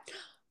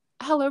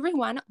Hello,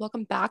 everyone.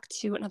 Welcome back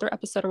to another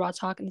episode of Raw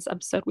Talk. In this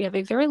episode, we have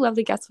a very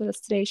lovely guest with us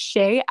today,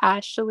 Shay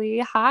Ashley.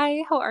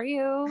 Hi, how are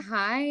you?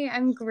 Hi,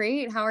 I'm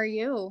great. How are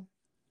you?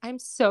 I'm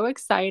so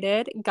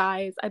excited.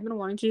 Guys, I've been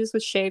wanting to do this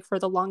with Shay for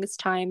the longest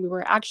time. We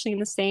were actually in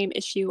the same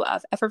issue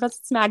of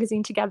Effervescence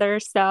magazine together.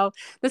 So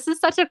this is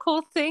such a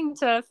cool thing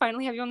to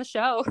finally have you on the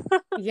show.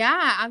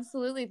 Yeah,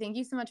 absolutely. Thank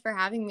you so much for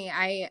having me.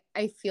 I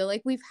feel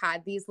like we've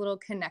had these little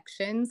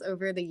connections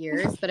over the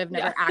years, but have Yeah,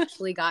 never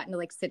actually gotten to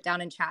like sit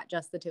down and chat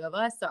just the two of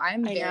us. So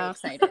I'm I very know.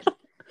 excited.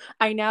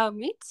 I know,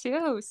 me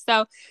too.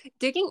 So,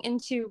 digging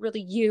into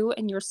really you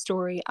and your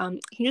story, can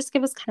you just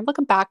give us kind of like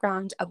a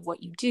background of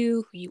what you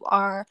do, who you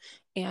are,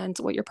 and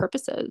what your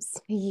purpose is?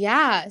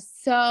 Yeah.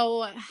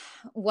 So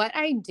what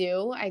I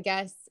do, I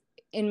guess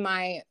in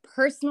my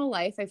personal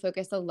life, I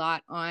focus a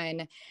lot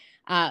on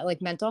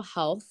like mental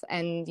health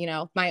and,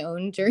 my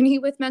own journey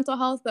with mental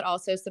health, but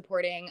also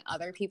supporting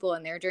other people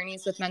in their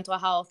journeys with mental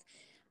health.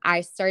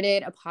 I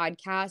started a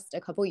podcast a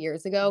couple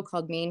years ago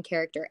called Main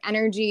Character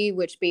Energy,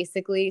 which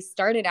basically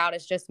started out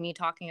as just me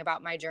talking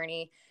about my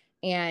journey.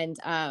 And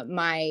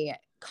my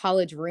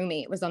college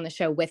roommate was on the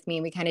show with me,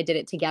 and we kind of did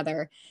it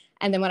together.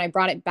 And then when I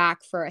brought it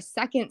back for a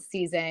second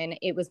season,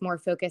 it was more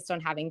focused on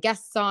having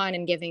guests on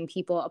and giving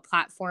people a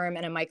platform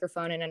and a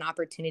microphone and an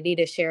opportunity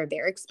to share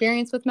their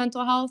experience with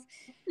mental health.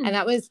 And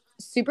that was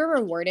super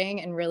rewarding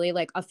and really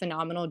like a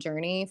phenomenal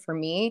journey for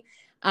me.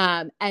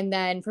 And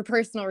then for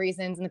personal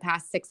reasons, in the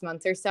past 6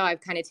 months or so,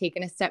 I've kind of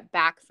taken a step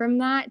back from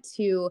that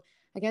to,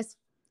 I guess,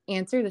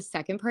 answer the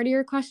second part of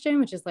your question,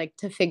 which is like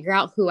to figure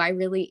out who I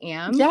really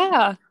am.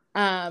 Yeah.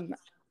 Um,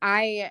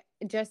 I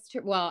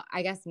well,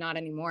 I guess not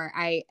anymore.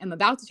 I am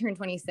about to turn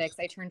 26.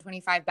 I turned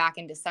 25 back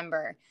in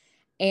December.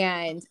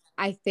 And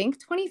I think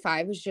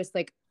 25 was just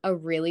like a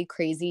really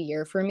crazy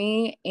year for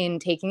me in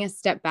taking a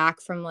step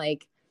back from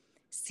like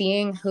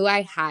seeing who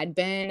I had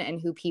been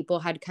and who people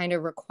had kind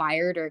of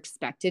required or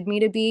expected me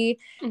to be,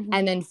 Mhm.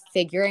 and then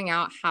figuring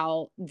out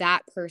how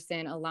that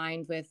person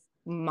aligned with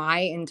my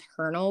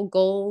internal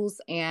goals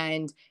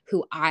and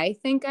who I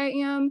think I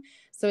am.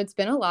 So it's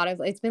been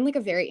like a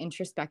very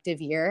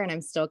introspective year, and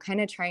I'm still kind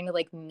of trying to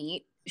like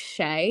meet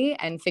Shay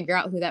and figure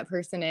out who that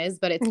person is,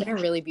 but it's been a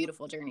Yeah. really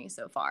beautiful journey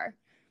so far.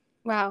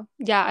 Wow.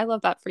 Yeah, I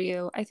love that for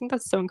you. I think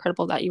that's so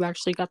incredible that you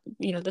actually got,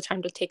 the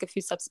time to take a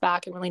few steps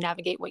back and really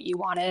navigate what you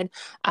wanted.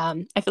 I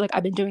feel like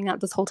I've been doing that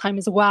this whole time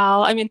as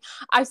well. I mean,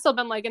 I've still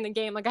been like in the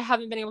game, like I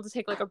haven't been able to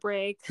take like a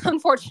break,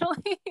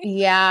 unfortunately. I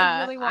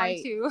Yeah, really want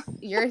I to.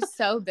 you're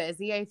so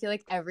busy. I feel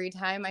like every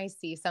time I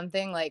see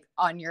something like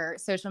on your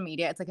social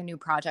media, it's like a new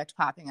project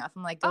popping up.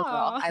 I'm like, go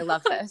girl. Oh, I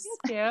love this.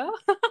 thank you.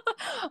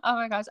 Oh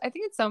my gosh. I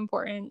think it's so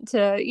important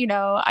to,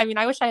 I mean,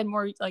 I wish I had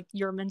more like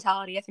your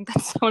mentality. I think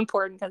that's so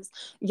important because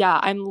yeah,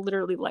 I'm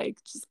literally like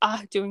just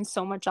doing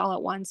so much all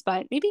at once.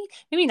 But maybe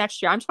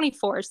next year. I'm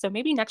 24, so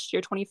maybe next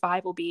year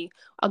 25 will be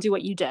I'll do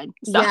what you did.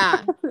 So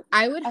Yeah,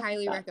 I would I love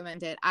highly that.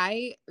 recommend it.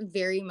 I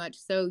very much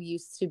so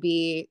used to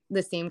be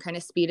the same kind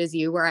of speed as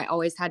you, where I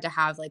always had to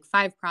have like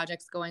five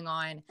projects going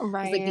on. It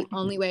was like Right. the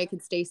only way I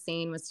could stay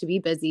sane was to be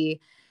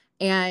busy.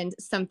 And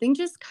something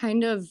just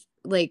kind of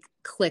like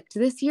clicked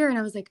this year. And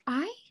I was like,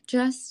 I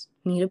just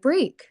need a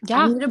break. I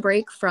Yeah. need a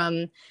break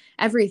from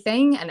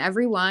everything and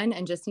everyone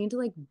and just need to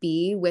like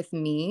be with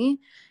me.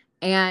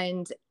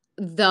 And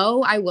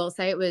though I will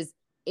say it was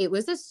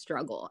a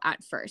struggle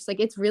at first. Like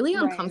it's really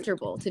Right.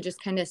 uncomfortable to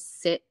just kind of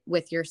sit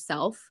with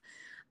yourself,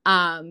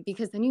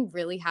 because then you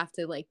really have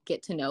to like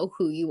get to know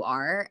who you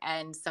are,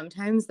 and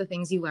sometimes the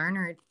things you learn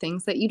are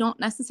things that you don't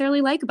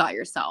necessarily like about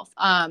yourself.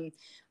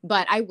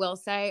 But I will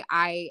say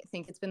I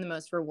think it's been the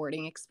most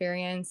rewarding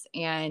experience,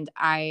 and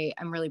I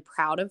am really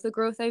proud of the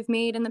growth I've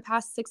made in the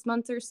past 6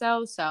 months or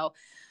so. So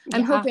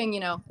I'm Yeah. hoping,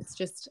 it's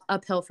just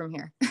uphill from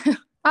here.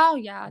 Oh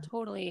yeah,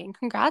 totally. And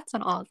congrats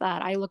on all of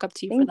that. I look up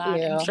to you for Thank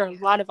that. I'm you. sure a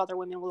lot of other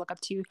women will look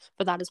up to you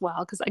for that as well.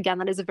 Because again,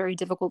 that is a very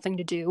difficult thing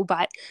to do.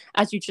 But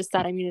as you just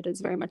said, I mean, it is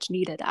very much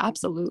needed.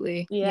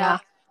 Absolutely. Yeah. Yeah.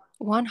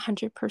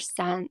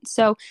 100%.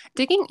 So,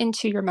 digging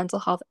into your mental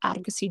health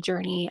advocacy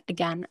journey,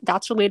 again,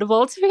 that's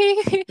relatable to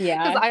me because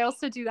Yeah. I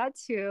also do that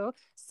too.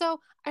 So,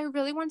 I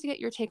really wanted to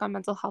get your take on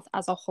mental health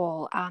as a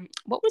whole.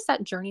 What was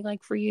that journey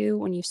like for you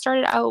when you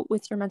started out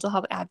with your mental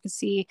health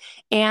advocacy?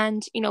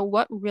 And,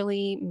 what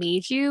really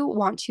made you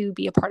want to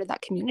be a part of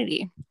that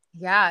community?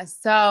 Yeah.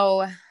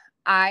 So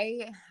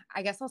I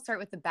I guess I'll start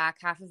with the back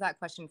half of that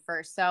question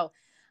first. So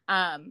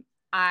um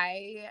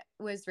I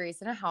was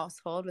raised in a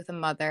household with a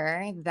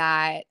mother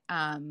that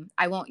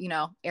I won't,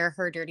 air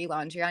her dirty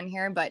laundry on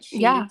here, but she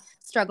Yeah.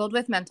 struggled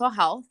with mental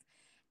health.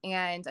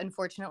 And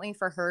unfortunately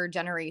for her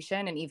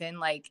generation, and even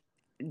like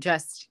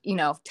just,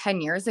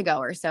 10 years ago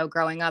or so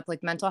growing up,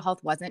 like mental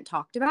health wasn't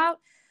talked about.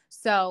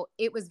 So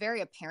it was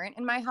very apparent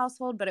in my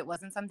household, but it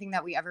wasn't something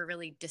that we ever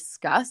really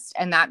discussed.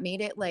 And that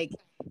made it like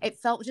it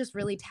felt just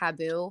really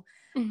taboo.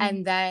 Hmm.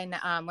 And then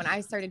when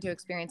I started to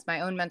experience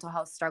my own mental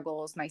health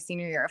struggles my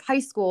senior year of high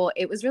school,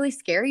 it was really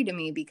scary to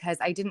me because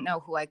I didn't know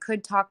who I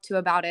could talk to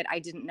about it. I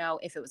didn't know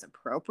if it was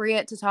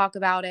appropriate to talk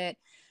about it.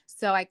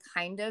 So I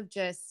kind of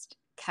just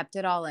kept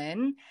it all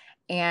in.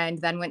 and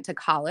then went to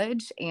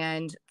college.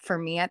 And for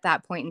me at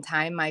that point in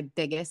time, my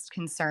biggest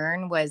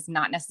concern was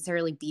not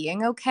necessarily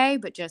being okay,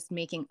 but just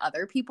making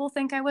other people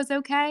think I was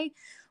okay,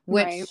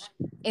 which Right.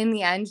 in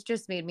the end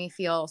just made me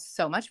feel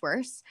so much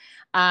worse,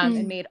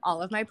 and made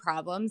all of my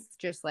problems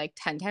just like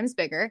 10 times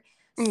bigger.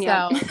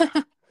 Yeah. So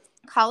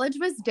college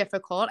was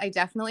difficult. I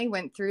definitely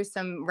went through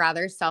some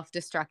rather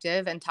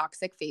self-destructive and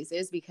toxic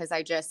phases because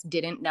I just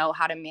didn't know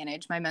how to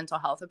manage my mental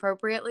health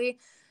appropriately.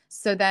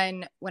 So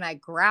then when I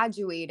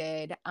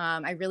graduated,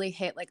 I really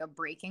hit like a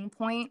breaking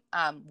point.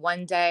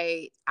 One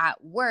day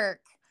at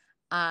work,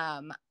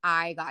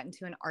 I got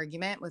into an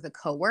argument with a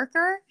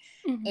coworker,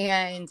 Mhm.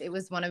 and it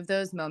was one of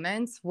those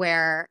moments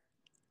where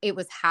it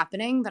was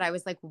happening, but I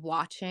was like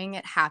watching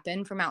it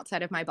happen from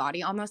outside of my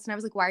body almost. And I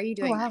was like, why are you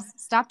Oh, doing wow. this?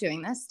 Stop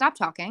doing this. Stop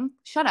talking.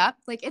 Shut up.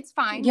 Like, it's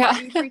fine. Why Yeah.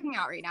 are you freaking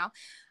out right now?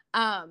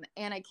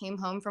 And I came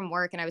home from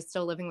work, and I was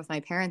still living with my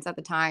parents at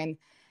the time.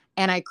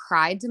 And I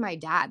cried to my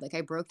dad. Like,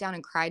 I broke down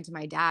and cried to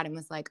my dad and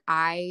was like,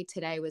 I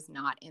today was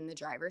not in the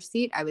driver's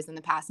seat. I was in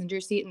the passenger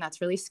seat. And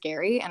that's really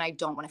scary. And I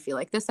don't want to feel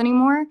like this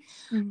anymore.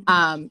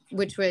 Mhm.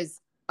 Which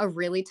was a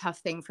really tough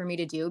thing for me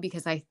to do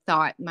because I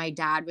thought my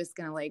dad was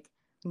going to like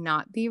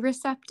not be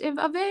receptive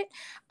of it.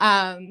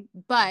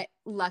 But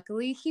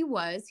luckily he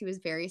was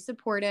very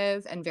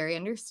supportive and very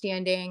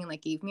understanding, and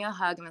like gave me a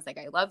hug and was like,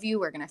 I love you.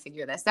 We're going to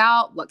figure this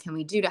out. What can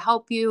we do to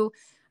help you?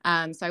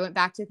 So I went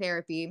back to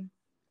therapy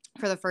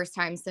for the first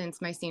time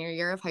since my senior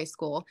year of high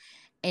school.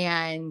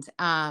 And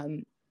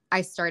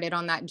I started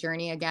on that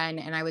journey again.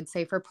 And I would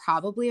say for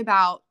probably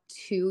about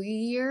 2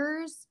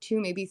 years,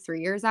 maybe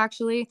 3 years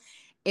actually,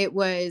 it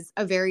was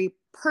a very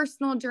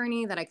personal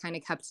journey that I kind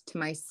of kept to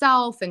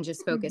myself and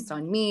just focused Mhm.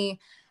 on me.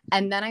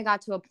 And then I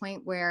got to a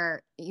point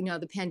where,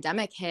 the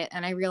pandemic hit,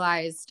 and I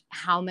realized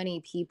how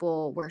many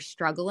people were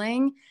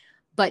struggling,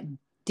 but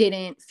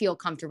didn't feel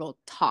comfortable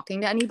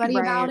talking to anybody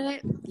about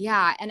Right. it.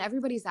 Yeah. And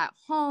everybody's at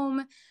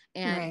home,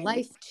 and Right.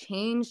 life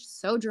changed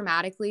so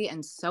dramatically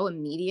and so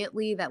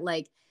immediately that,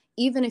 like,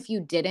 even if you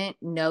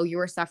didn't know you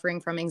were suffering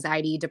from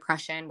anxiety,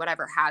 depression,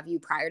 whatever have you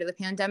prior to the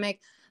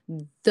pandemic,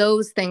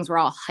 those things were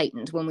all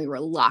heightened when we were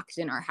locked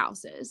in our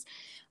houses.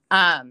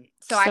 So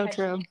So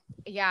true.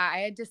 I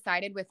had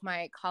decided with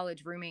my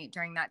college roommate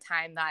during that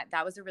time that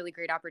that was a really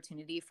great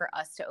opportunity for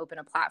us to open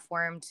a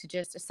platform to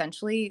just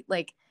essentially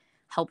like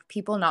help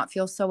people not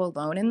feel so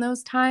alone in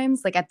those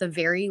times. Like, at the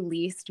very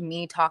least,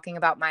 me talking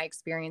about my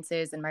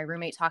experiences and my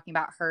roommate talking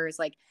about hers,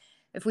 like,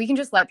 if we can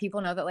just let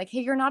people know that, like,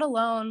 hey, you're not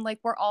alone, like,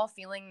 we're all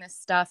feeling this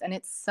stuff and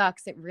it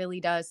sucks, it really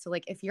does. So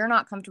like, if you're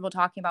not comfortable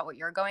talking about what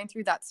you're going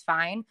through, that's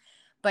fine,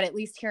 but at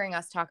least hearing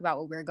us talk about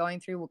what we're going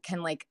through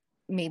can like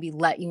maybe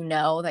let you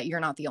know that you're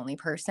not the only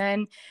person.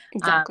 um,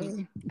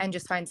 Exactly. and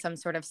just find some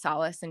sort of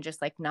solace and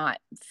just like not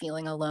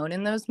feeling alone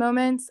in those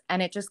moments.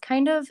 And it just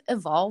kind of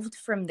evolved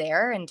from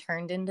there and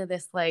turned into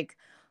this like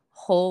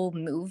whole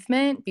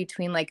movement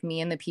between like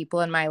me and the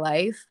people in my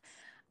life.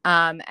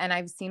 And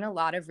I've seen a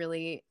lot of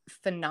really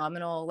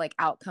phenomenal like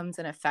outcomes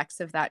and effects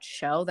of that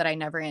show that I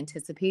never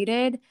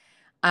anticipated.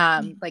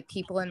 Mhm. Like,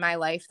 people in my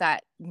life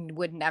that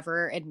would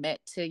never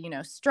admit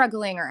to,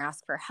 struggling or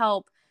ask for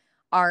help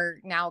are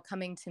now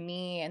coming to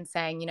me and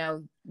saying,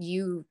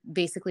 you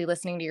basically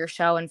listening to your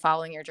show and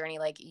following your journey,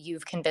 like,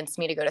 you've convinced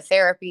me to go to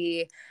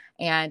therapy,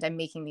 and I'm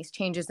making these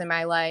changes in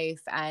my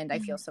life, and I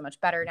feel Mhm. so much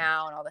better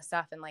now, and all this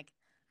stuff. And like,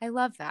 I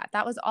love that.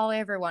 That was all I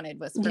ever wanted,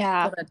 was for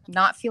Yeah. people to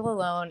not feel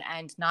alone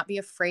and not be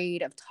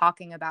afraid of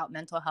talking about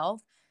mental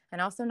health, and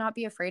also not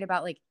be afraid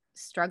about like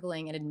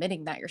struggling and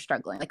admitting that you're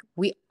struggling. Like,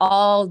 we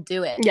all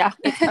do it. Yeah.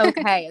 It's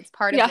okay. It's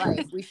part of Yeah.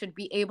 life. We should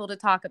be able to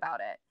talk about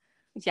it.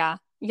 Yeah.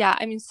 Yeah.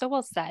 I mean, so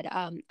well said.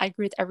 I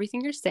agree with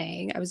everything you're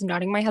saying. I was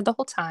nodding my head the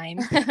whole time.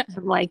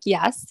 I'm like,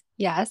 yes,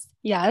 yes,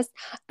 yes.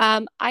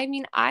 I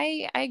mean,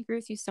 I agree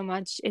with you so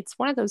much. It's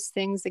one of those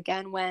things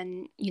again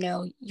when,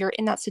 you're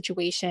in that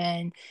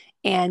situation.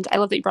 And I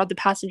love that you brought the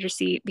passenger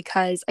seat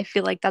because I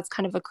feel like that's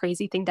kind of a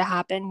crazy thing to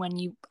happen when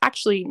you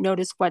actually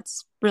notice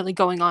what's really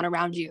going on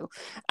around you.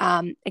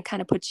 It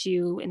kind of puts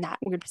you in that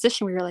weird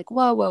position where you're like,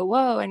 whoa, whoa,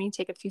 whoa. I need to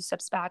take a few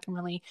steps back and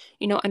really,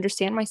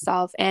 understand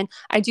myself. And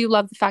I do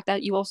love the fact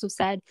that you also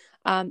said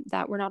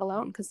that we're not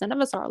alone because none of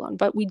us are alone,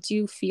 but we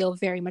do feel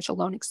very much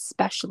alone,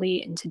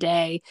 especially in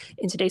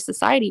today's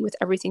society with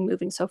everything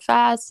moving so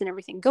fast and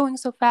everything going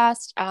so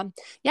fast.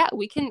 Yeah,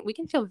 we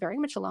can feel very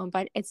much alone,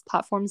 but it's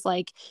platforms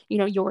like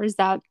yours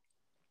that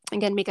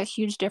again make a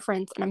huge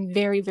difference, and I'm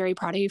very, very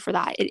proud of you for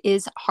that. It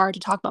is hard to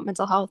talk about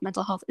mental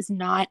health is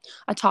not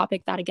a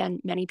topic that again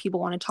many people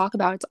want to talk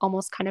about. It's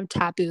almost kind of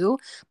taboo,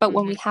 but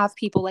when Mhm. we have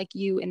people like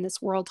you in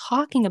this world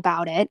talking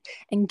about it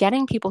and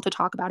getting people to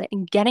talk about it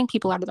and getting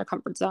people out of their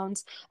comfort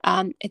zones,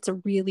 it's a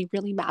really,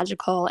 really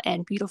magical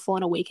and beautiful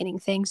and awakening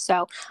thing.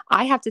 So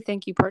I have to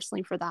thank you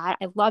personally for that.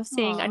 I love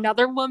seeing Aw,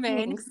 another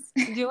woman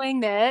thanks.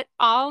 doing it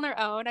all on her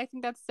own. I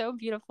think that's so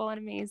beautiful and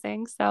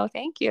amazing, so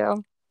thank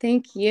you.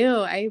 Thank you.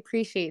 I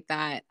appreciate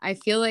that. I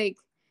feel like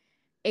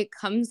it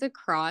comes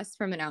across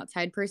from an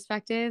outside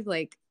perspective,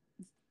 like,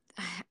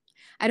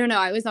 I don't know.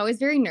 I was always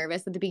very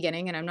nervous at the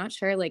beginning, and I'm not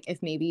sure like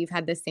if maybe you've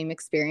had the same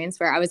experience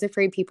where I was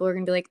afraid people were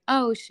gonna be like,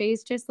 oh,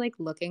 Shay's just like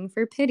looking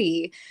for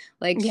pity.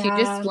 Like she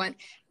just Yeah. want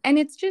and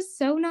it's just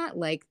so not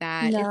like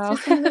that. It's No.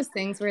 just one of those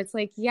things where it's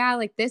like, yeah,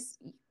 like this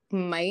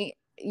might,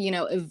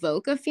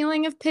 evoke a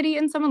feeling of pity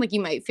in someone. Like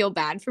you might feel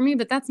bad for me,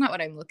 but that's not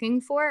what I'm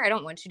looking for. I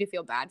don't want you to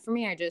feel bad for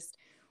me. I just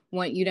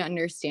want you to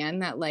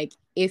understand that like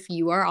if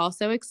you are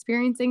also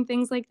experiencing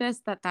things like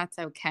this, that's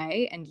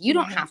okay, and you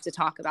don't Right. have to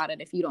talk about it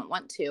if you don't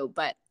want to,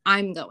 but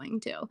I'm going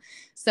to.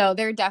 So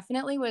there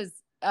definitely was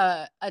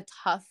a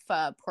tough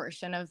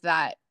portion of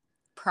that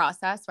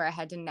process where I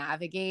had to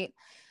navigate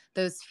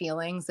those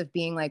feelings of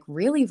being like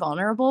really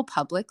vulnerable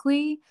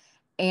publicly,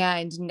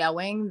 and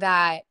knowing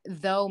that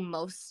though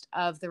most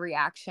of the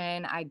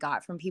reaction I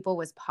got from people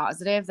was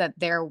positive, that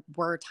there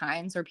were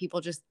times where people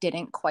just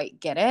didn't quite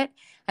get it.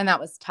 And that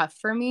was tough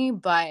for me.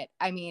 But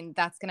I mean,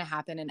 that's going to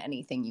happen in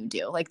anything you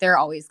do. Like, there are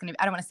always going to be,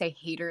 I don't want to say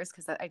haters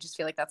because I just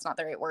feel like that's not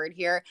the right word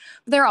here.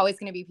 But there are always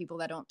going to be people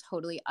that don't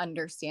totally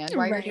understand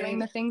why you're doing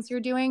Right. the things you're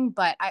doing.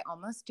 But I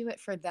almost do it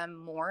for them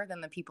more than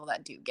the people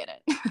that do get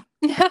it.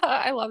 Yeah,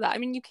 I love that. I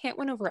mean, you can't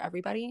win over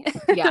everybody,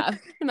 Yeah.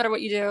 no matter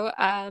what you do.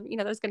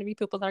 There's going to be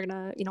people that are going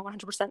to,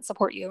 100%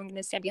 support you and going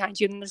to stand behind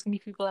you. And then there's going to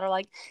be people that are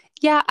like,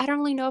 yeah, I don't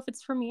really know if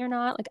it's for me or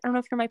not. Like, I don't know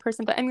if you're my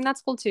person, but I mean,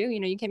 that's cool too.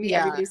 You can't be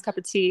Yeah. everybody's cup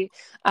of tea.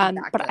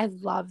 But Exactly. I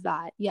love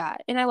that. Yeah.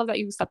 And I love that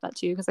you accept that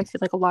too, because I feel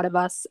like a lot of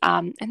us,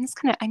 and this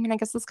kind of, I mean, I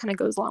guess this kind of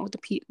goes along with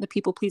the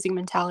people pleasing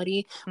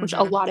mentality, which a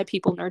Mm-hmm. lot of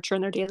people nurture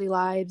in their daily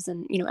lives.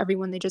 And,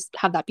 everyone, they just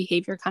have that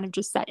behavior kind of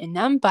just set in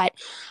them. But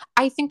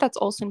I think that's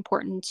also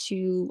important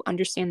to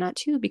understand that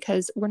too,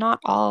 because we're not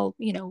all,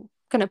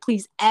 going to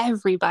please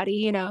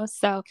everybody,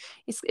 so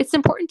it's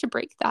important to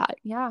break that.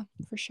 Yeah,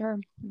 for sure.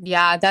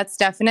 Yeah, that's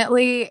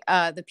definitely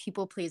the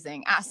people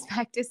pleasing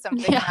aspect is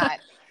something Yeah.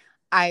 that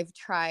I've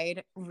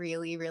tried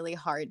really, really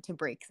hard to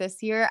break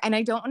this year. And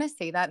I don't want to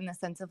say that in the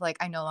sense of like,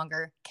 I no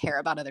longer care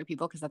about other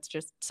people, because that's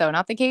just so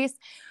not the case.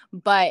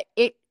 But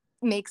it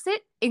makes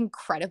it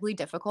incredibly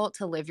difficult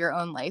to live your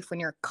own life when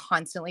you're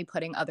constantly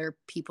putting other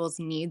people's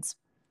needs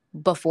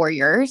before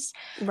yours.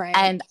 Right.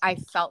 And I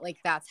felt like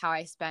that's how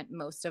I spent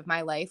most of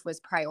my life, was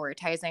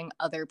prioritizing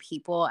other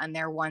people and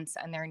their wants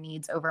and their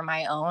needs over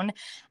my own.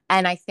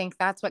 And I think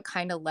that's what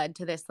kind of led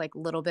to this like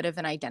little bit of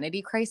an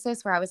identity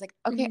crisis where I was like,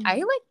 okay, I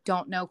Mhm. like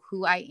don't know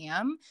who I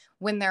am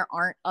when there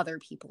aren't other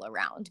people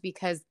around,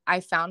 because I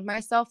found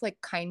myself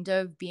like kind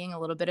of being a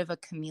little bit of a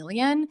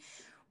chameleon,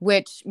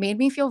 which made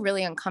me feel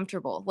really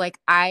uncomfortable. Like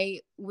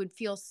I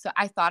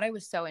thought I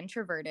was so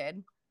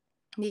introverted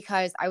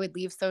because I would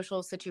leave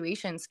social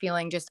situations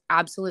feeling just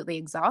absolutely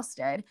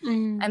exhausted.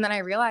 Mm. And then I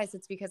realized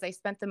it's because I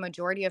spent the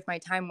majority of my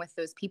time with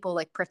those people,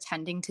 like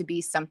pretending to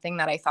be something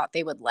that I thought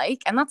they would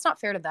like. And that's not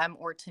fair to them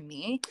or to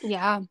me.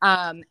 Yeah.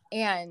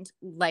 And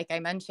like I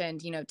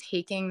mentioned,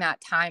 taking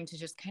that time to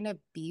just kind of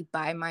be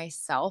by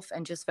myself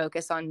and just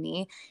focus on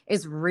me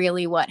is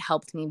really what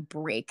helped me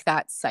break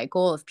that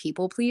cycle of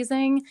people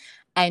pleasing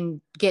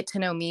and get to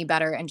know me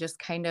better and just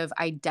kind of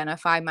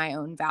identify my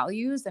own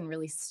values and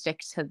really stick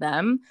to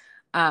them.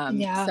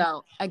 Yeah.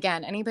 So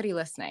again, anybody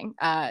listening,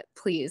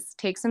 please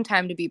take some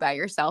time to be by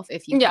yourself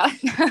if you Yeah.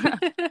 can.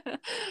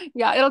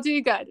 Yeah, it'll do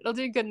you good. It'll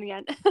do you good in the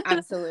end.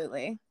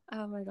 Absolutely.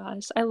 Oh my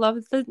gosh. I love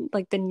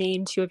the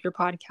name too of your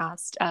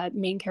podcast,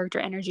 Main Character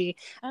Energy.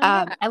 Oh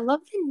yeah. I love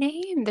the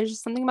name. There's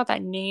just something about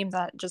that name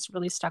that just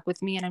really stuck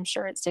with me, and I'm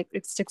sure it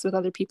sticks with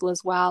other people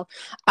as well.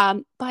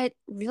 But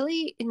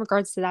really in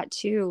regards to that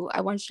too, I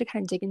want you to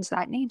kind of dig into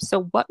that name.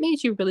 So what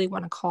made you really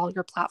want to call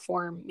your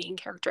platform Main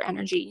Character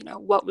Energy?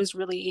 What was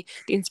really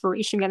the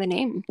inspiration behind the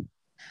name?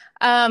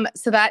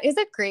 So that is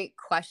a great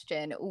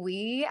question.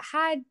 We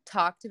had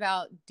talked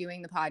about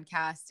doing the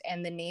podcast,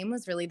 and the name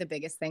was really the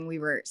biggest thing we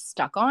were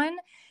stuck on.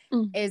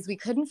 Mm. Is we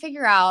couldn't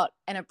figure out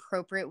an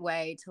appropriate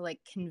way to like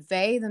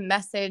convey the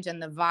message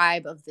and the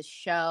vibe of the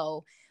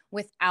show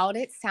without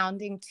it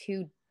sounding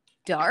too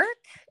dark,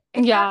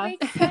 if that Yeah.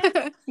 makes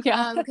sense.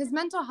 Yeah. Because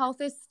mental health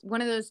is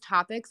one of those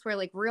topics where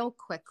like real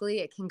quickly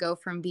it can go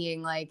from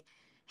being like,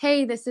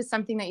 hey, this is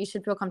something that you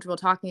should feel comfortable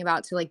talking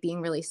about, to like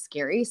being really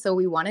scary. So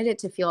we wanted it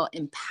to feel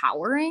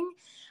empowering.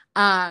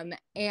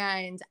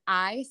 And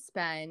I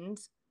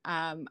spend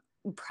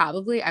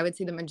probably, I would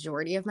say, the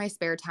majority of my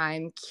spare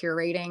time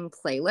curating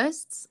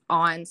playlists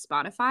on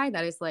Spotify.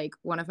 That is like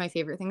one of my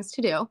favorite things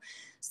to do.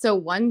 So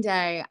one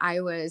day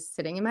I was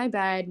sitting in my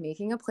bed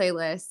making a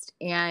playlist,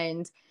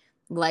 and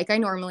like I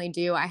normally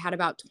do, I had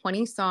about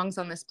 20 songs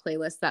on this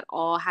playlist that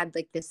all had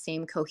like the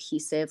same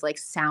cohesive like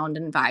sound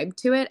and vibe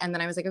to it. And then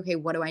I was like, okay,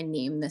 what do I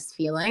name this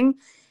feeling?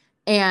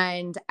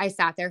 And I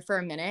sat there for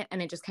a minute and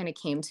it just kind of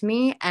came to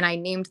me. And I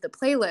named the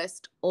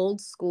playlist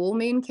Old School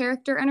Main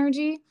Character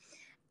Energy.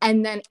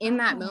 And then in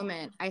that Oh.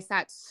 moment, I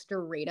sat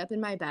straight up in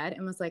my bed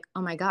and was like,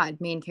 oh my God,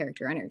 main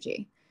character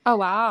energy. Oh,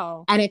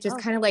 wow. And it just Oh,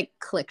 kind of like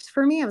clicked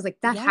for me. I was like,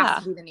 that has yeah.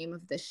 to be the name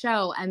of the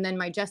show. And then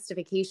my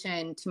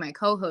justification to my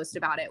co host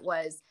about it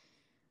was,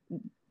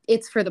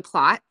 it's for the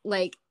plot.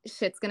 Like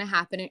shit's gonna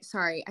happen.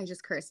 Sorry, I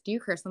just cursed. Do you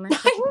curse on this?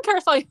 I can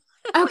curse all you.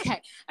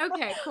 Okay,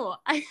 cool.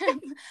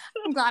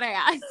 I'm glad I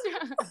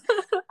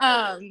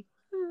asked.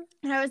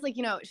 And I was like,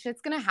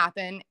 shit's gonna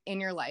happen in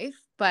your life,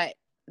 but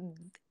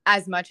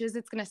as much as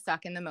it's gonna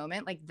suck in the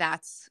moment, like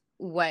that's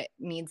what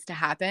needs to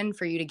happen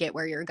for you to get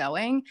where you're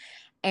going.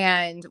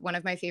 And one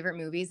of my favorite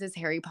movies is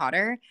Harry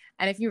Potter.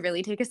 And if you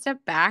really take a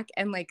step back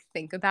and like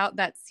think about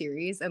that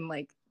series and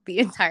like the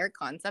entire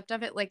concept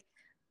of it, like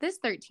this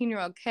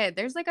 13-year-old kid,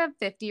 there's like a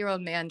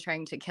 50-year-old man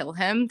trying to kill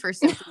him for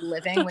simply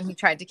living when he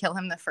tried to kill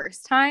him the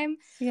first time.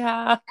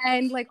 Yeah.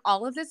 And like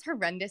all of this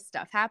horrendous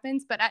stuff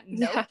happens, but at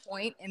no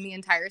point in the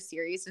entire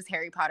series does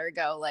Harry Potter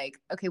go like,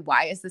 okay,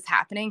 why is this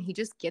happening? He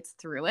just gets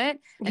through it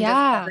and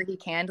does whatever he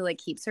can to like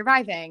keep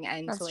surviving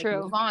and to like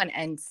move on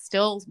and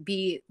still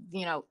be,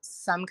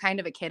 some kind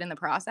of a kid in the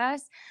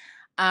process.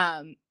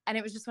 And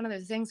it was just one of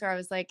those things where I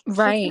was like, shit's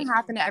gonna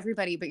happen to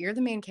everybody, but you're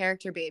the main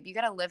character, babe. You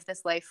got to live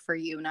this life for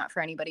you, not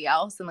for anybody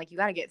else. And like, you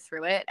got to get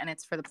through it, and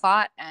it's for the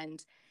plot,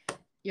 and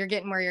you're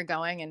getting where you're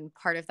going. And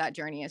part of that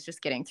journey is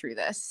just getting through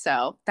this.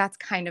 So that's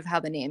kind of how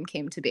the name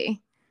came to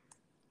be.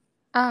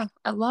 I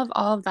love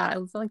all of that. I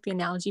love like the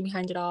analogy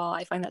behind it all.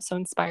 I find that so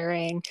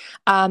inspiring.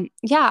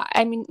 Yeah,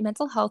 I mean,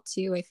 mental health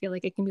too, I feel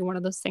like it can be one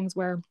of those things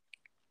where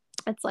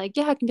it's like,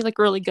 yeah, it can be like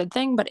a really good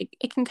thing, but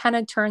it can kind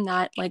of turn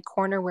that like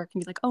corner where it can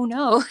be like, oh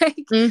no,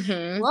 like,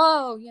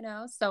 whoa,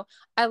 so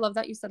I love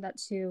that you said that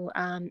too,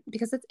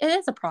 because it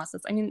is a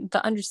process. I mean,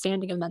 the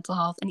understanding of mental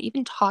health and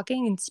even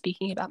talking and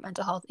speaking about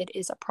mental health, it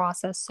is a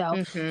process.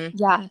 So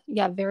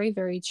yeah, very,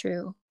 very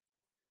true.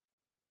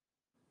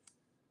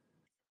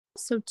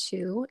 So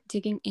too,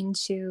 digging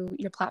into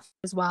your platform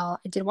as well,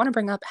 I did want to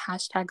bring up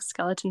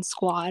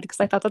 #SkeletonSquad because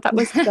I thought that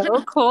was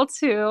so cool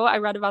too. I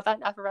read about that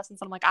in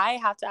Effervescence and I'm like, I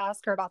have to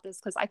ask her about this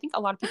because I think a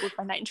lot of people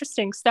find that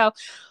interesting. So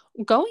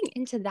going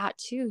into that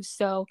too.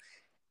 So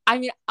I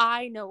mean,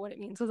 I know what it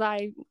means because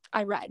I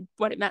read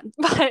what it meant,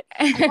 but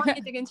I want you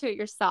to dig into it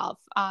yourself.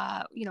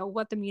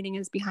 What the meaning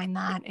is behind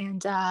that,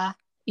 and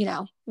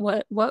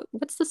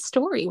what's the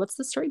story? What's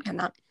the story behind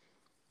that?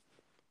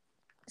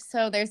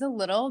 So there's a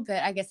little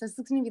bit, I guess this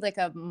is going to be like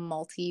a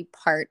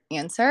multi-part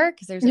answer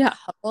because there's a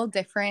couple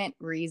different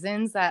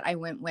reasons that I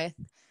went with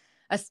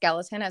a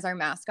skeleton as our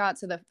mascot.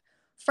 So the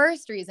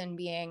first reason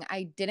being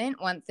I didn't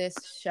want this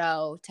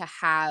show to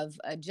have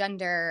a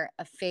gender,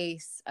 a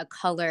face, a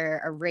color,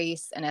 a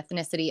race, an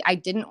ethnicity. I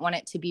didn't want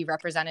it to be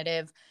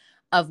representative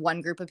of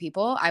one group of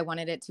people. I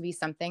wanted it to be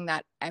something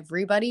that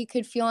everybody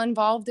could feel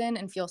involved in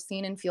and feel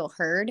seen and feel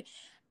heard.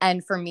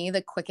 And for me,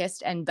 the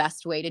quickest and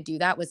best way to do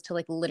that was to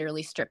like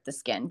literally strip the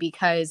skin,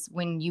 because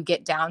when you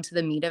get down to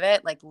the meat of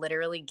it, like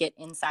literally get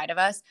inside of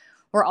us,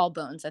 we're all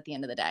bones at the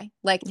end of the day.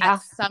 Like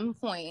at some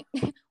point,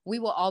 we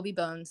will all be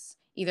bones,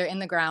 either in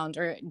the ground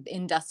or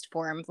in dust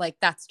form. Like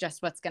that's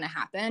just what's going to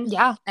happen.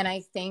 Yeah. And I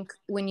think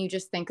when you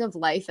just think of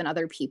life and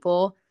other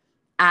people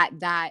at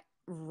that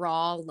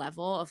raw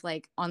level of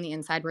like on the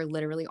inside, we're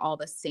literally all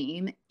the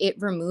same, it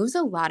removes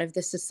a lot of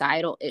the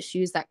societal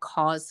issues that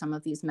cause some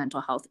of these mental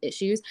health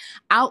issues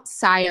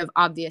outside of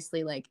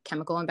obviously like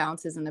chemical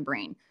imbalances in the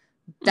brain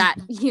that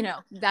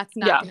that's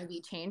not going to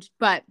be changed,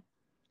 but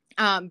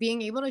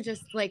being able to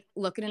just like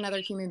look at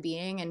another human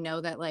being and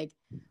know that like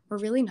we're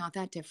really not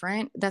that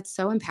different, that's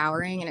so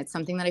empowering. And it's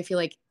something that I feel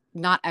like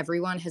not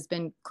everyone has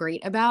been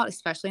great about,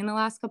 especially in the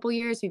last couple of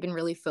years. We've been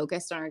really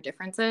focused on our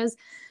differences.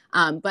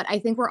 But I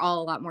think we're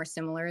all a lot more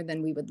similar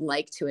than we would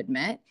like to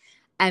admit.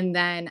 And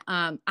then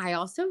I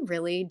also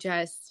really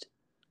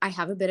I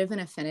have a bit of an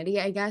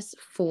affinity, I guess,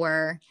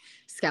 for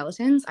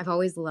skeletons. I've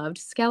always loved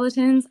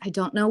skeletons. I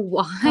don't know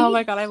why. Oh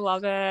my God, I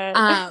love it.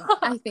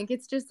 I think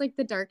it's just like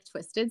the dark,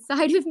 twisted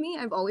side of me.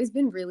 I've always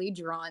been really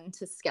drawn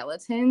to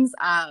skeletons.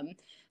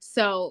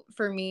 So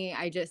for me,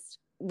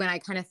 when I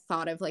kind of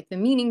thought of like the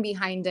meaning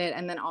behind it,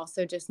 and then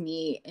also just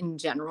me in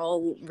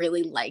general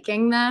really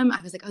liking them, I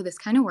was like, oh, this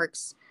kind of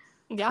works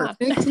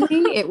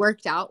perfectly. It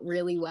worked out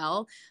really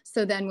well.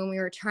 So then when we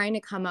were trying to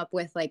come up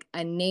with like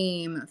a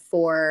name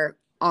for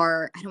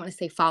our, I don't want to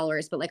say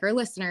followers, but like our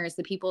listeners,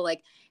 the people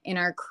like in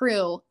our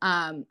crew,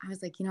 I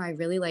was like, I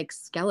really like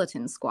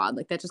Skeleton Squad.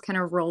 Like that just kind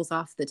of rolls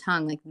off the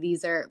tongue. Like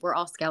we're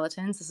all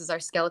skeletons. This is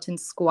our skeleton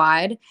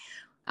squad.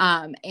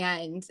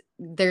 And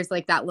there's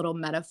like that little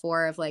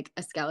metaphor of like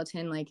a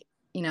skeleton, like,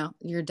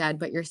 you're dead,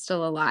 but you're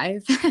still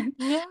alive.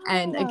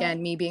 And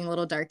again, me being a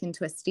little dark and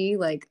twisty,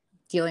 like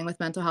dealing with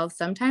mental health,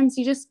 sometimes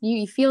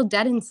you feel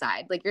dead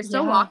inside. Like you're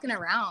still walking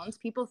around.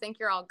 People think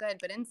you're all good,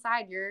 but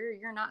inside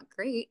you're not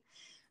great.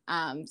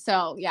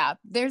 So yeah,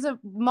 there's a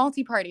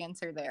multi-part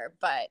answer there,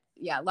 but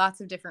yeah, lots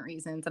of different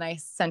reasons. And I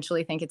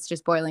essentially think it's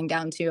just boiling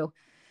down to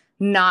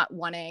not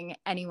wanting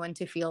anyone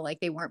to feel like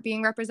they weren't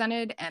being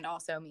represented, and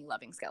also me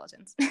loving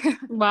skeletons.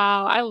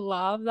 Wow, I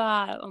love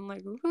that. I'm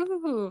like,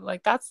 ooh,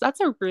 like that's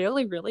a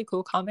really, really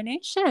cool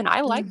combination.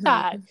 I like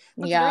that.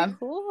 That's very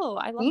cool.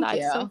 I love that.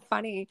 It's so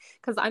funny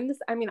because I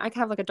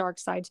have like a dark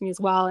side to me as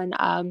well. And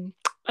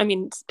I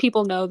mean,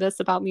 people know this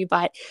about me,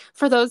 but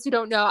for those who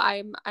don't know,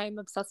 I'm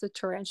obsessed with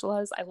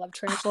tarantulas. I love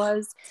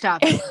tarantulas.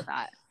 Stop it with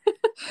that.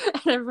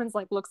 And everyone's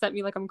like looks at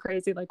me like I'm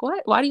crazy, like,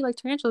 what? Why do you like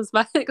tarantulas?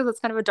 But because it's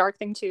kind of a dark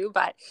thing too.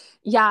 But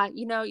yeah,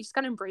 you know, you just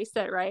gotta embrace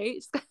it,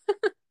 right?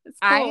 It's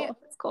I cool.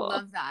 It's cool.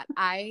 love that.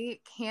 I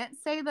can't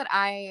say that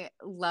I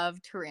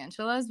love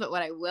tarantulas, but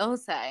what I will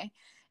say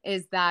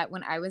is that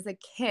when I was a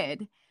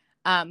kid,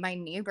 my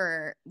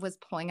neighbor was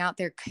pulling out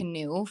their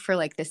canoe for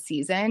like the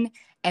season,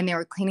 and they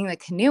were cleaning the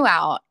canoe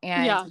out.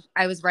 And Yeah.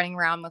 I was running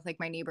around with like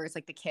my neighbors,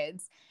 like the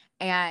kids.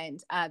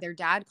 And their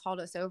dad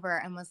called us over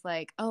and was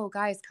like, "Oh,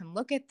 guys, come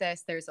look at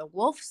this. There's a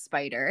wolf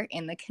spider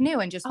in the canoe,"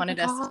 and just Oh my wanted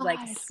us to like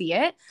God. see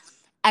it.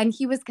 And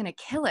he was going to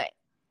kill it.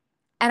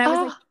 And I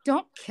was like, Oh,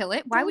 "Don't kill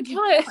it. Why don't would you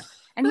kill it. kill it?"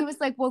 And he was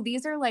like, "Well,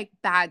 these are like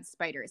bad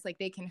spiders. Like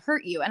they can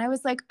hurt you." And I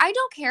was like, "I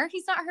don't care.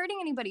 He's not hurting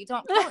anybody.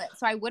 Don't kill it."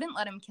 So I wouldn't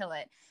let him kill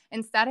it.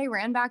 Instead, I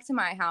ran back to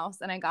my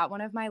house and I got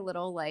one of my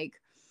little like,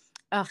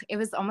 it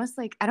was almost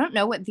like, I don't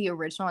know what the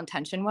original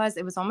intention was.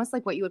 It was almost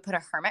like what you would put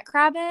a hermit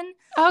crab in.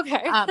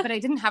 Okay. But I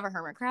didn't have a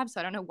hermit crab, so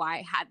I don't know why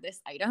I had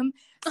this item.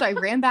 So I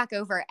ran back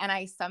over and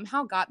I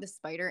somehow got the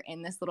spider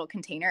in this little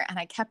container, and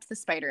I kept the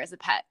spider as a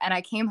pet. And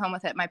I came home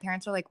with it. My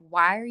parents were like,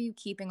 "Why are you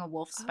keeping a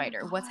wolf Oh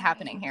spider? What's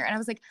happening God. here?" And I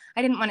was like,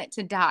 "I didn't want it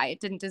to die. It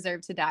didn't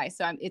deserve to die.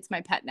 So it's my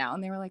pet now."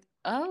 And they were like,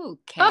 Oh,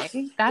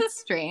 "Okay, that's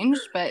strange,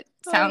 but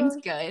oh my sounds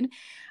gosh. good."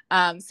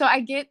 So I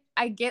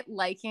get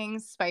liking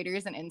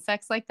spiders and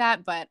insects like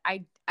that, but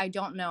I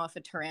don't know if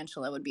a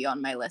tarantula would be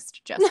on my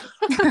list just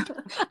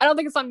I don't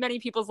think it's on many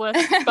people's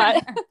lists,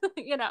 but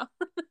you know.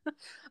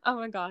 Oh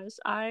my gosh,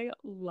 I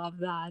love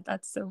that.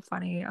 That's so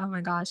funny. Oh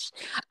my gosh.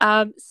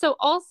 So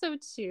also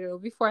too,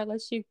 before I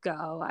let you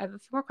go, I have a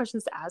few more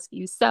questions to ask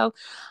you. So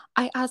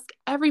I ask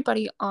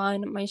everybody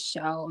on my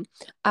show,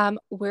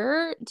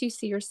 where do you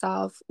see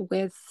yourself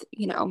with,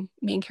 you know,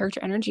 main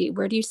character energy?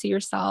 Where do you see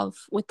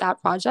yourself with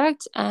that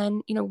project?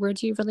 And, you know, where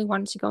do you really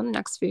want it to go in the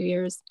next few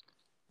years?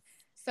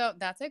 So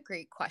that's a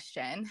great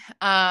question.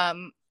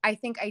 I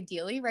think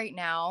ideally right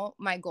now,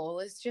 my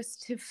goal is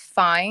just to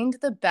find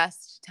the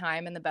best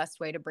time and the best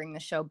way to bring the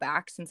show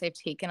back since I've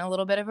taken a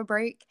little bit of a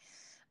break.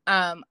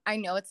 I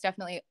know it's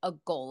definitely a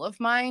goal of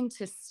mine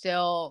to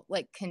still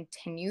like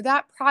continue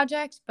that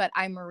project, but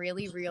I'm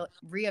really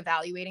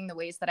reevaluating the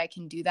ways that I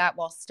can do that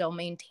while still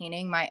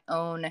maintaining my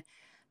own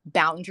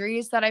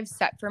boundaries that I've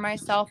set for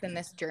myself in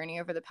this journey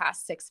over the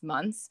past 6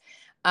 months.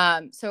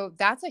 So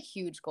that's a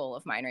huge goal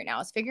of mine right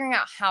now is figuring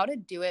out how to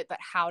do it, but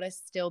how to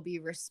still be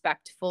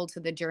respectful to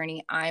the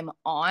journey I'm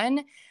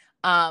on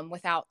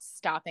without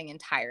stopping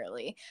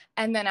entirely.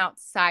 And then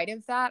outside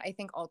of that, I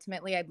think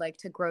ultimately I'd like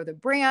to grow the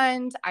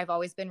brand. I've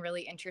always been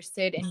really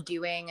interested in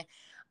doing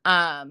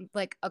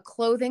like a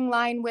clothing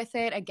line with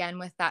it, again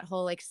with that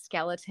whole like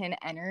skeleton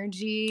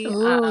energy.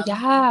 Oh,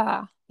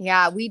 yeah.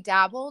 Yeah, we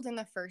dabbled in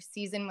the first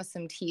season with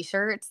some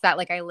t-shirts that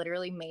like I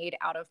literally made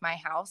out of my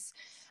house.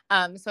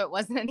 So it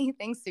wasn't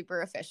anything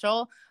super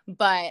official,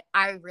 but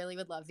I really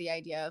would love the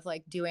idea of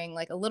like doing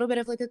like a little bit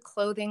of like a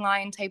clothing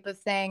line type of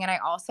thing. And I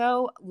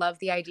also love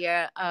the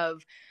idea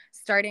of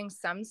starting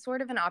some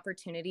sort of an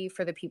opportunity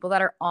for the people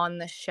that are on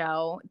the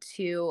show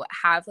to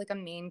have like a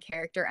main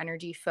character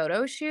energy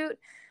photo shoot,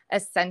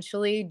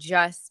 essentially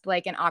just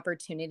like an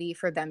opportunity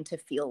for them to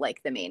feel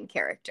like the main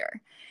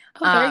character.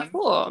 Oh, very Um,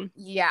 cool.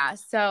 yeah,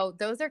 so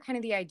those are kind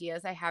of the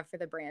ideas I have for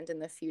the brand in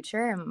the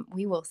future, and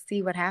we will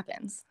see what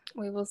happens.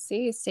 We will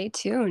see. Stay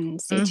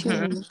tuned. Stay Hmm.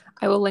 tuned.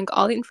 I will link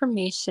all the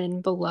information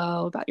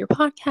below about your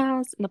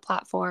podcast and the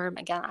platform.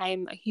 Again,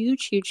 I'm a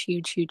huge, huge,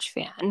 huge, huge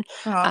fan.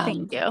 Oh,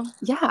 thank Um, you.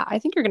 yeah, I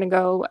think you're gonna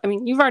go. I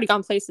mean, you've already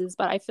gone places,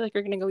 but I feel like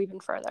you're gonna go even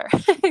further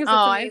because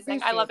Oh, it's I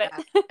amazing. I love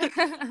appreciate it.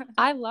 that.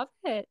 I love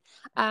it.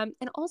 And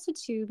also,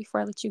 too,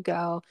 before I let you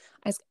go,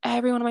 I ask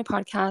everyone on my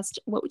podcast,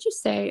 what would you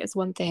say is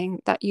one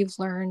thing that you've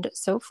learned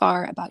so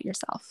far about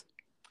yourself?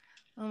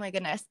 Oh my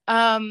goodness.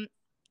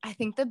 I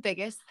think the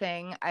biggest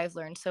thing I've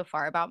learned so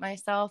far about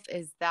myself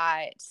is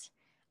that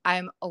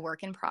I'm a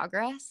work in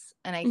progress,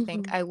 and I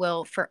think Hmm. I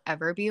will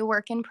forever be a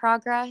work in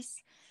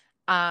progress.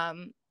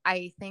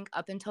 I think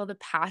up until the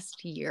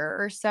past year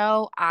or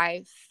so,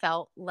 I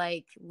felt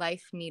like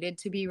life needed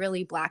to be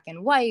really black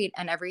and white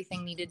and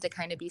everything needed to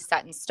kind of be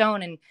set in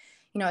stone. And,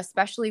 you know,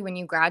 especially when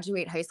you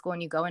graduate high school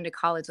and you go into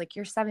college, like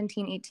you're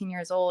 17, 18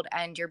 years old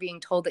and you're being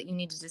told that you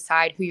need to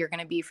decide who you're going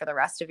to be for the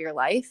rest of your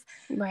life.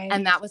 Right.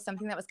 And that was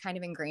something that was kind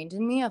of ingrained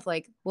in me of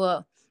like,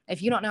 well,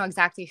 if you don't know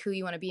exactly who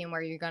you want to be and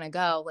where you're going to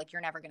go, like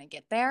you're never going to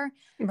get there.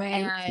 Right.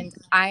 And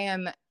I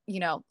am,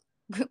 you know,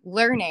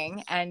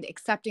 learning and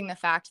accepting the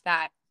fact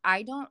that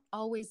I don't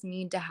always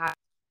need to have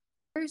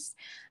answers.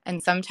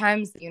 And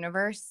sometimes the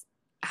universe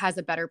has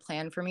a better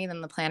plan for me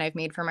than the plan I've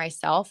made for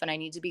myself. And I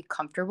need to be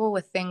comfortable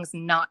with things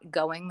not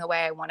going the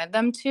way I wanted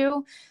them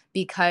to,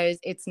 because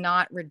it's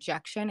not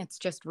rejection, it's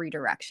just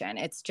redirection.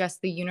 It's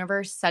just the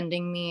universe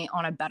sending me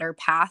on a better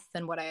path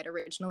than what I had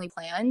originally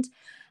planned.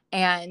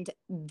 And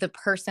the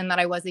person that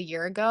I was a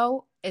year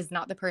ago is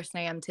not the person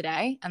I am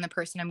today. And the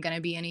person I'm going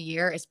to be in a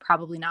year is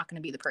probably not going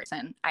to be the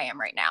person I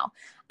am right now.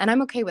 And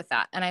I'm okay with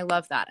that. And I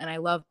love that. And I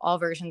love all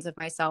versions of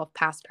myself,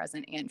 past,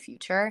 present, and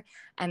future.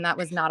 And that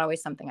was not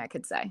always something I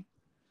could say.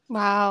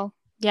 Wow.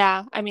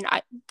 Yeah, I mean,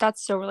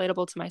 that's so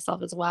relatable to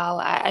myself as well.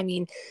 I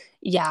mean,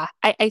 yeah,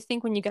 I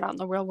think when you get out in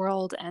the real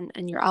world and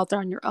you're out there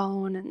on your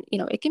own, and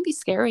it can be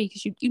scary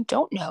because you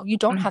don't know, you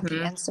don't have the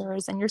Hmm.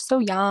 answers, and you're so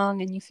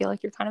young, and you feel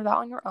like you're kind of out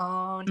on your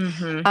own.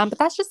 Hmm. But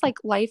that's just like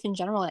life in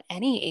general at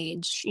any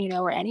age,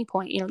 or any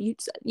point.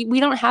 We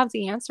don't have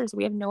the answers.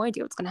 We have no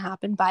idea what's going to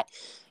happen. But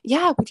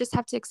yeah, we just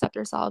have to accept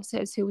ourselves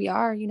as who we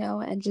are,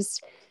 and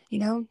just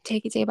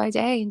take it day by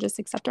day and just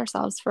accept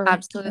ourselves for what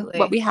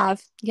Absolutely. we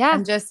have. Yeah.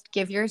 And just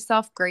give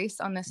yourself grace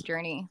on this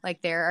journey.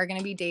 Like there are going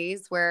to be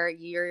days where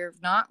you're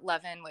not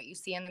loving what you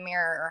see in the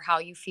mirror or how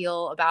you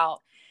feel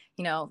about,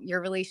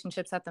 your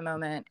relationships at the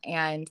moment.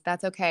 And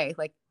that's okay.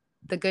 Like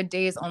the good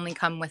days only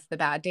come with the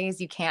bad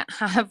days. You can't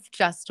have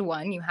just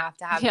one. You have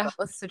to have Yeah.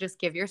 both. So just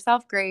give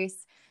yourself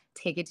grace,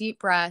 take a deep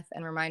breath,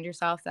 and remind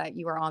yourself that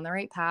you are on the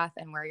right path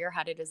and where you're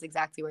headed is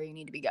exactly where you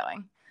need to be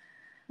going.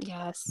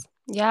 Yes.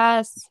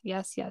 Yes.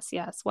 Yes. Yes.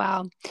 Yes.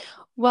 Wow.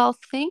 Well,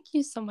 thank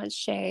you so much,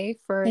 Shay,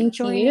 for Thank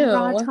joining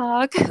Raw you.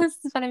 Talk. This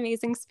has been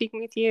amazing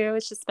speaking with you.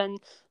 It's just been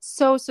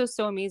so, so,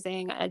 so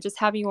amazing. Just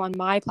having you on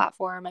my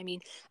platform. I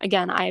mean,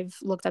 again, I've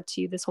looked up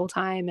to you this whole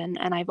time, and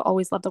I've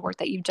always loved the work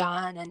that you've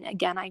done. And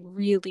again, I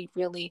really,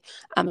 really,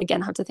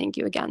 again, have to thank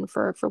you again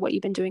for what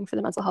you've been doing for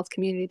the mental health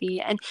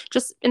community and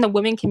just in the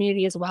women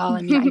community as well.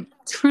 I mean, I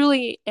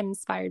truly am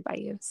inspired by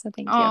you. So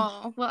thank you.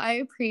 Oh, well, I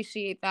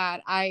appreciate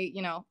that.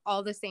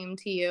 All the same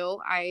to you.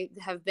 I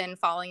have been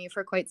following you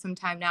for quite some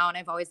time now, and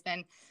I've always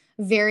been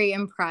very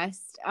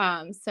impressed.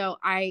 So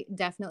I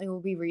definitely will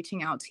be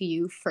reaching out to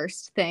you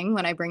first thing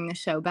when I bring the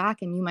show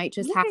back, and you might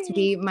just have to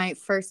Yay. be my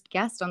first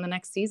guest on the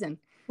next season.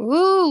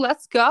 Ooh,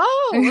 let's go.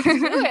 Let's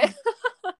do it.